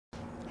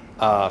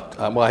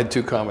Well, I had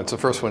two comments. The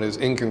first one is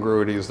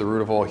incongruity is the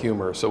root of all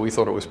humor. So we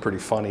thought it was pretty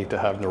funny to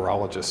have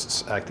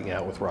neurologists acting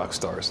out with rock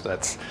stars.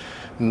 That's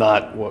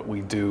not what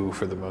we do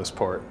for the most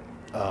part.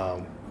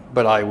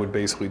 But I would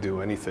basically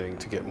do anything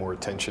to get more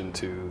attention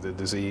to the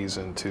disease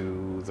and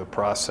to the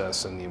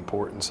process and the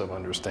importance of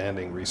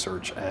understanding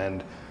research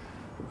and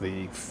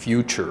the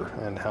future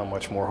and how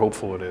much more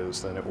hopeful it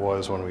is than it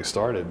was when we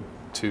started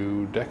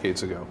 2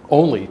 decades ago,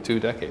 only 2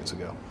 decades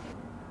ago.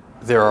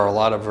 There are a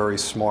lot of very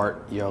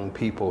smart young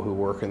people who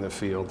work in the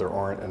field. There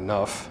aren't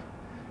enough,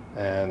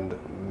 and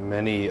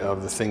many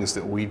of the things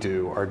that we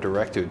do are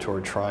directed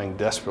toward trying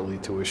desperately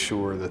to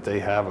assure that they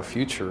have a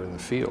future in the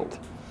field.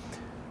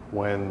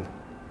 When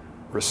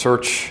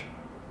research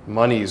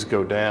monies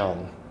go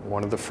down,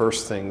 one of the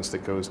first things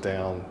that goes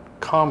down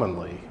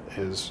commonly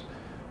is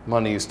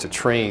monies to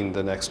train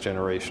the next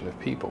generation of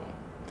people.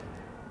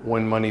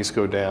 When monies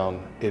go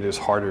down, it is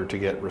harder to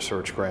get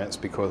research grants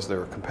because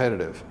they're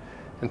competitive.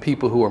 And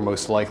people who are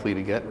most likely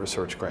to get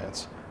research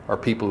grants are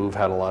people who've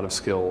had a lot of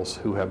skills,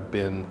 who have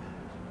been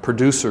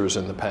producers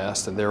in the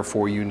past, and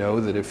therefore you know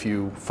that if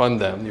you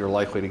fund them, you're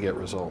likely to get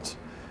results.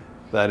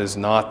 That is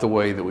not the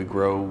way that we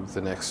grow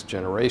the next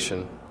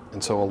generation.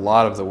 And so a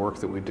lot of the work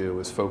that we do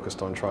is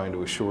focused on trying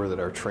to assure that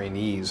our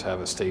trainees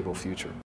have a stable future.